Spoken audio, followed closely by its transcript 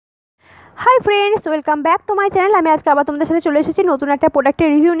Hi friends welcome back to my channel. আমি আজকে আবার তোমাদের সাথে চলে এসেছি নতুন একটা প্রোডাক্টের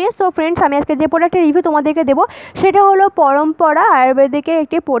রিভিউ নিয়ে। সো ফ্রেন্ডস, আমি আজকে যে প্রোডাক্টের রিভিউ তোমাদেরকে দেবো সেটা হলো পরম্পরা আয়ুর্বেদিকের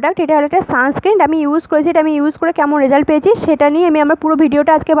একটি প্রোডাক্ট। এটা হলো একটা সানস্ক্রিন। আমি ইউজ করেছি, এটা আমি ইউজ করে কেমন রেজাল্ট পেয়েছি সেটা নিয়ে আমি আমার পুরো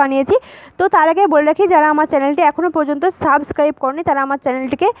ভিডিওটা আজকে বানিয়েছি। তো তার আগে বলে রাখি, যারা আমার চ্যানেলটি এখনও পর্যন্ত সাবস্ক্রাইব করেনি তারা আমার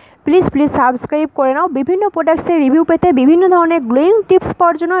চ্যানেলটিকে প্লিজ সাবস্ক্রাইব করে নাও। বিভিন্ন প্রোডাক্টসের রিভিউ পেতে, বিভিন্ন ধরনের গ্লোয়িং টিপস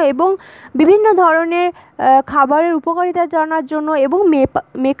পাওয়ার জন্য এবং বিভিন্ন ধরনের খাবারের উপকারিতা জানার জন্য এবং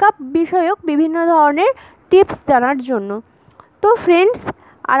মেকআপ বিষয়ক বিভিন্ন ধরনের টিপস জানার জন্য। তো ফ্রেন্ডস,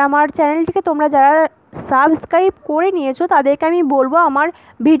 আর আমার চ্যানেলটিকে তোমরা যারা সাবস্ক্রাইব করে নিয়েছো তাদেরকে আমি বলবো, আমার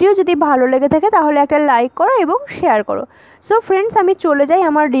ভিডিও যদি ভালো লেগে থাকে তাহলে একটা লাইক করো এবং শেয়ার করো। সো ফ্রেন্ডস, আমি চলে যাই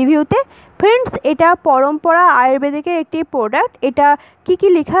আমার রিভিউতে। ফ্রেন্ডস, এটা পরম্পরা আয়ুর্বেদিকের একটি প্রোডাক্ট। এটা কি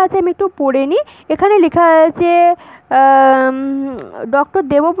লেখা আছে আমি একটু পড়ে নিই। এখানে লেখা আছে ডক্টর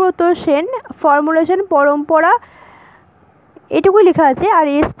দেবব্রত সেন, ফর্মুলেশন পরম্পরা, এটুকুই লেখা আছে। আর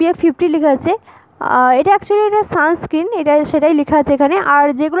SPF 50 লেখা আছে। এটা অ্যাকচুয়ালি এটা সানস্ক্রিন, এটা সেটাই লেখা আছে এখানে। আর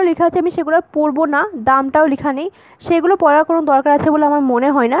যেগুলো লেখা আছে আমি সেগুলো পড়বো না, দামটাও লেখা নেই। সেগুলো পড়ার কোনো দরকার আছে বলে আমার মনে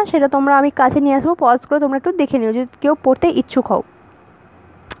হয় না। সেটা তোমরা আমি কাছে নিয়ে আসবো, পজ করে তোমরা একটু দেখে নিও যদি কেউ পড়তে ইচ্ছুক হও।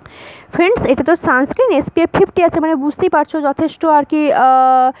 ফ্রেন্ডস, এটা তো সানস্ক্রিন, SPF 50 আছে, মানে বুঝতেই পারছো যথেষ্ট আর কি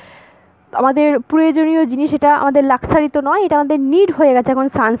আমাদের প্রয়োজনীয় জিনিস। এটা আমাদের লাক্সারি তো নয়, এটা আমাদের নিড হয়ে গেছে এখন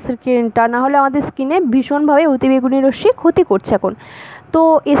সানস্ক্রিনটা, না হলে আমাদের স্কিনে ভীষণভাবে অতিবেগুনি রশ্মি ক্ষতি করছে এখন। তো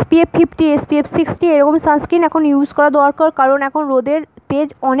SPF 50, SPF 60 এরকম সানস্ক্রিন এখন ইউজ করা দরকার, কারণ এখন রোদের তেজ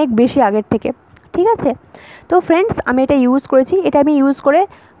অনেক বেশি আগের থেকে, ঠিক আছে? তো ফ্রেন্ডস, আমি এটা ইউজ করেছি। এটা আমি ইউজ করে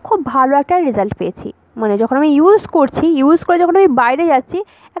খুব ভালো একটা রেজাল্ট পেয়েছি। মানে যখন আমি ইউজ করে যখন আমি বাইরে যাচ্ছি,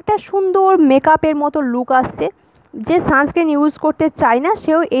 একটা সুন্দর মেকআপের মতো লুক আসছে। যে সানস্ক্রিন ইউজ করতে চায় না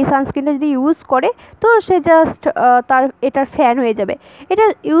সেও এই সানস্ক্রিনটা যদি ইউজ করে তো সে জাস্ট এটার ফ্যান হয়ে যাবে। এটা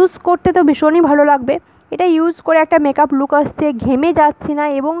ইউজ করতে তো ভীষণই ভালো লাগবে। এটা ইউজ করে একটা মেকআপ লুক আসছে, ঘেমে যাচ্ছি না।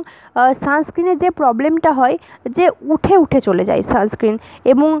 এবং সানস্ক্রিনের যে প্রবলেমটা হয় যে উঠে চলে যায় সানস্ক্রিন,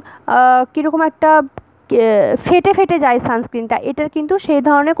 এবং কীরকম একটা ফেটে যায় সানস্ক্রিনটা, এটার কিন্তু সেই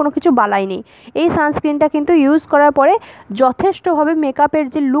ধরনের কোনো কিছু বালাই নেই। এই সানস্ক্রিনটা কিন্তু ইউজ করার পরে যথেষ্টভাবে মেকআপের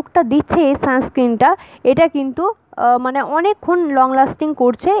যে লুকটা দিচ্ছে এই সানস্ক্রিনটা, এটা কিন্তু মানে অনেকক্ষণ লং লাস্টিং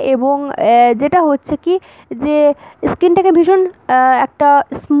করছে। এবং যেটা হচ্ছে কি, যে স্কিনটাকে ভীষণ একটা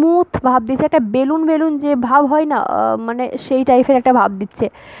স্মুথ ভাব দিচ্ছে, একটা বেলুন যে ভাব হয় না, মানে সেই টাইপের একটা ভাব দিচ্ছে।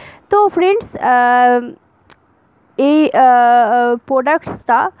 তো ফ্রেন্ডস, এই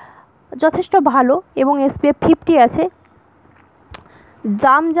প্রোডাক্টসটা যথেষ্ট ভালো এবং SPF 50 আছে।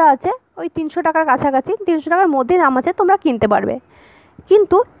 দাম যা আছে ওই 300 টাকার কাছাকাছি, 300 টাকার মধ্যেই দাম আছে, তোমরা কিনতে পারবে।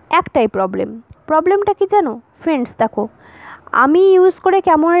 কিন্তু একটাই প্রবলেমটা কি জানো ফ্রেন্ডস? দেখো, আমি ইউজ করে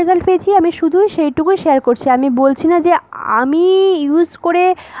কেমন রেজাল্ট পেয়েছি আমি শুধুই সেইটুকুই শেয়ার করছি। আমি বলছি না যে আমি ইউজ করে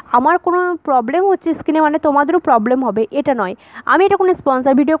আমার কোনো প্রবলেম হচ্ছে স্কিনে মানে তোমাদেরও প্রবলেম হবে, এটা নয়। আমি এটা কোনো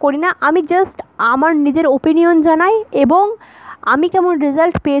স্পন্সর ভিডিও করি না, আমি জাস্ট আমার নিজের ওপিনিয়ন জানাই এবং আমি কেমন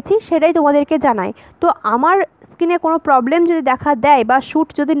রেজাল্ট পেয়েছি সেটাই তোমাদেরকে জানাই। তো আমার স্কিনে কোনো প্রবলেম যদি দেখা দেয় বা শ্যুট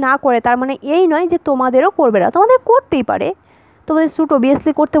যদি না করে, তার মানে এই নয় যে তোমাদেরও করবে না। তোমাদের করতেই পারে, তোমাদের শ্যুট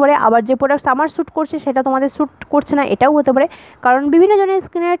অবভিয়াসলি করতে পারে। আবার যে প্রোডাক্টস আমার শ্যুট করছে সেটা তোমাদের শ্যুট করছে না, এটাও হতে পারে, কারণ বিভিন্ন জনের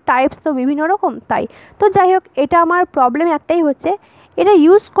স্কিনের টাইপস তো বিভিন্ন রকম, তাই। তো যাই হোক, এটা আমার প্রবলেম একটাই হচ্ছে, এটা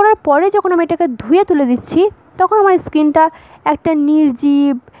ইউজ করার পরে যখন আমি এটাকে ধুয়ে তুলে দিচ্ছি তখন আমার স্কিনটা একটা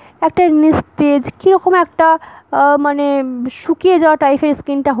নির্জীব, একটা নিস্তেজ, কীরকম একটা মানে শুকিয়ে যাওয়া টাইপের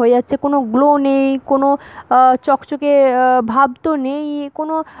স্কিনটা হয়ে যাচ্ছে। কোনো গ্লো নেই, কোনো চকচকে ভাব তো নেই,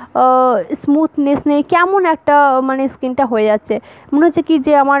 কোনো স্মুথনেস নেই, কেমন একটা মানে স্কিনটা হয়ে যাচ্ছে, মনে হচ্ছে কি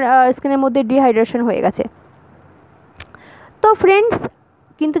যে আমার স্কিনের মধ্যে ডিহাইড্রেশন হয়ে গেছে। তো ফ্রেন্ডস,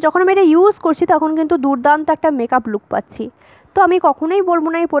 কিন্তু যখন আমি এটা ইউজ করছি তখন কিন্তু দুর্দান্ত একটা মেকআপ লুক পাচ্ছি। তো আমি কখনোই বলবো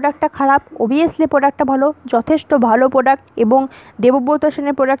না এই প্রোডাক্টটা খারাপ, অবভিয়াসলি প্রোডাক্টটা ভালো, যথেষ্ট ভালো প্রোডাক্ট। এবং দেবব্রত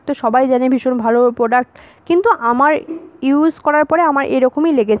সেনের প্রোডাক্ট তো সবাই জানে ভীষণ ভালো প্রোডাক্ট, কিন্তু আমার ইউজ করার পরে আমার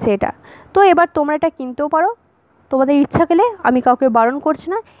এরকমই লেগেছে এটা। তো এবার তোমরা এটা কিনতেও পারো তোমাদের ইচ্ছা গেলে, আমি কাউকে বারণ করছি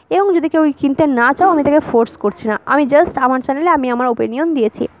না। এবং যদি কেউ কিনতে না চাও আমি তাকে ফোর্স করছি না, আমি জাস্ট আমার চ্যানেলে আমি আমার ওপিনিয়ন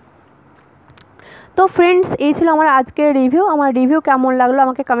দিয়েছি। তো ফ্রেন্ডস, এই ছিল আমার আজকের রিভিউ। আমার রিভিউ কেমন লাগলো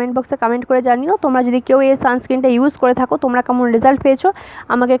আমাকে কমেন্ট বক্সে কমেন্ট করে জানিও। তোমরা যদি কেউ এই সানস্ক্রিনটা ইউজ করে থাকো, তোমরা কেমন রেজাল্ট পেয়েছো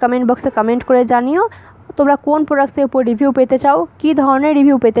আমাকে কমেন্ট বক্সে কমেন্ট করে জানিও। তোমরা কোন প্রোডাক্টসের উপর রিভিউ পেতে চাও, কী ধরনের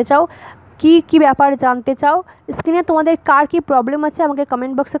রিভিউ পেতে চাও, কী ব্যাপার জানতে চাও, স্কিনে তোমাদের কার কী প্রবলেম আছে আমাকে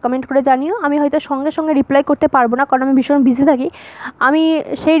কমেন্ট বক্সে কমেন্ট করে জানিও। আমি হয়তো সঙ্গে সঙ্গে রিপ্লাই করতে পারবো না, কারণ আমি ভীষণ বিজি থাকি। আমি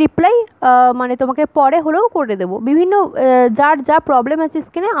সেই রিপ্লাই মানে তোমাকে পরে হলেও করে দেবো। বিভিন্ন যার যা প্রবলেম আছে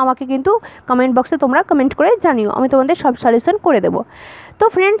স্কিনে আমাকে কিন্তু কমেন্ট বক্সে তোমরা কমেন্ট করে জানিও, আমি তোমাদের সব সলিউশন করে দেবো। তো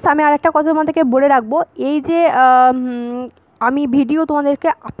ফ্রেন্ডস, আমি আর একটা কথা তোমাদেরকে বলে রাখবো, এই যে আমি ভিডিও তোমাদেরকে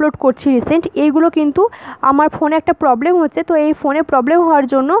আপলোড করছি রিসেন্ট, এইগুলো কিন্তু আমার ফোনে একটা প্রবলেম হচ্ছে। তো এই ফোনে প্রবলেম হওয়ার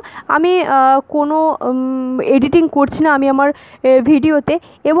জন্য আমি কোনো এডিটিং করছি না আমি আমার ভিডিওতে,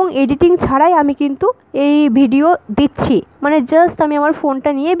 এবং এডিটিং ছাড়াই আমি কিন্তু এই ভিডিও দিচ্ছি। মানে জাস্ট আমি আমার ফোনটা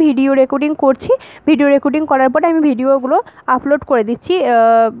নিয়ে ভিডিও রেকর্ডিং করছি, ভিডিও রেকর্ডিং করার পরে আমি ভিডিওগুলো আপলোড করে দিচ্ছি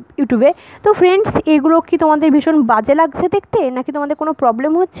ইউটিউবে। তো ফ্রেন্ডস, এগুলো কি তোমাদের ভীষণ বাজে লাগছে দেখতে, নাকি তোমাদের কোনো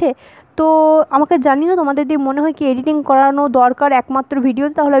প্রবলেম হচ্ছে? তো আমাকে জানিও, তোমাদের যদি মনে হয় কি এডিটিং করানো দরকার একমাত্র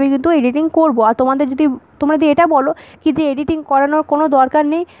ভিডিওতে, তাহলে আমি কিন্তু এডিটিং করব। আর তোমরা যদি এটা বলো কি যে এডিটিং করানোর কোনো দরকার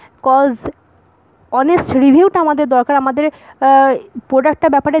নেই, কজ অনেস্ট রিভিউটা আমাদের দরকার, আমাদের প্রোডাক্টটা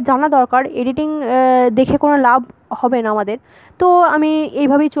ব্যাপারে জানা দরকার, এডিটিং দেখে কোনো লাভ হবে না আমাদের। তো আমি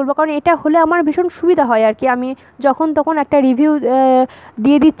এইভাবেই চলবো, কারণ এটা হলে আমার ভীষণ সুবিধা হয় আর কি। আমি যখন তখন একটা রিভিউ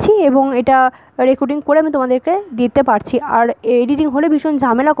দিয়ে দিচ্ছি এবং এটা রেকর্ডিং করে আমি তোমাদেরকে দিতে পারছি। আর এডিটিং হলে ভীষণ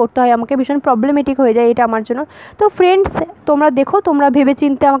ঝামেলা করতে হয় আমাকে, ভীষণ প্রবলেমেটিক হয়ে যায় এটা আমার জন্য। তো ফ্রেন্ডস, তোমরা দেখো, তোমরা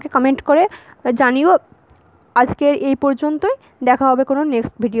ভেবেচিন্তে আমাকে কমেন্ট করে জানিও। আজকের এই পর্যন্তই, দেখা হবে কোনো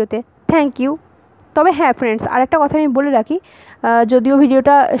নেক্সট ভিডিওতে। Thank you. তবে হ্যাঁ ফ্রেন্ডস, আরেকটা কথা আমি বলে রাখি, যদিও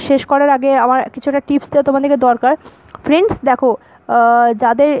ভিডিওটা শেষ করার আগে আমার কিছুটা টিপস দেওয়া তোমাদেরকে দরকার। ফ্রেন্ডস দেখো,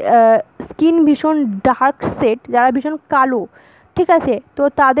 যাদের স্কিন ভীষণ ডার্ক সেট, যারা ভীষণ কালো, ঠিক আছে, তো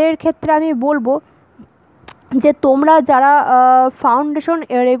তাদের ক্ষেত্রে আমি বলবো যে তোমরা যারা ফাউন্ডেশন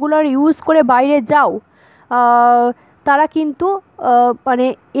রেগুলার ইউজ করে বাইরে যাও, তারা কিন্তু মানে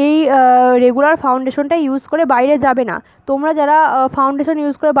এই রেগুলার ফাউন্ডেশনটা ইউজ করে বাইরে যাবে না। তোমরা যারা ফাউন্ডেশন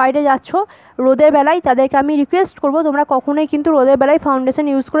ইউজ করে বাইরে যাচ্ছ রোদের বেলায়, তাদেরকে আমি রিকোয়েস্ট করব তোমরা কখনোই কিন্তু রোদের বেলায় ফাউন্ডেশন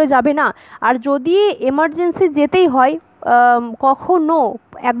ইউজ করে যাবে না। আর যদি এমার্জেন্সি যেতেই হয়, কখনো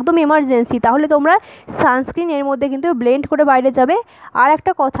একদম এমার্জেন্সি, তাহলে তোমরা সানস্ক্রিন এর মধ্যে কিন্তু ব্লেন্ড করে বাইরে যাবে। আর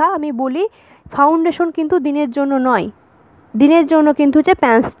একটা কথা আমি বলি, ফাউন্ডেশন কিন্তু দিনের জন্য নয়, দিনের জন্য কিন্তু হচ্ছে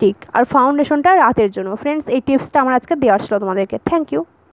প্যান স্টিক, আর ফাউন্ডেশনটা রাতের জন্য। ফ্রেন্ডস, এই টিপসটা আমার আজকে দেওয়ার ছিল তোমাদেরকে। Thank you.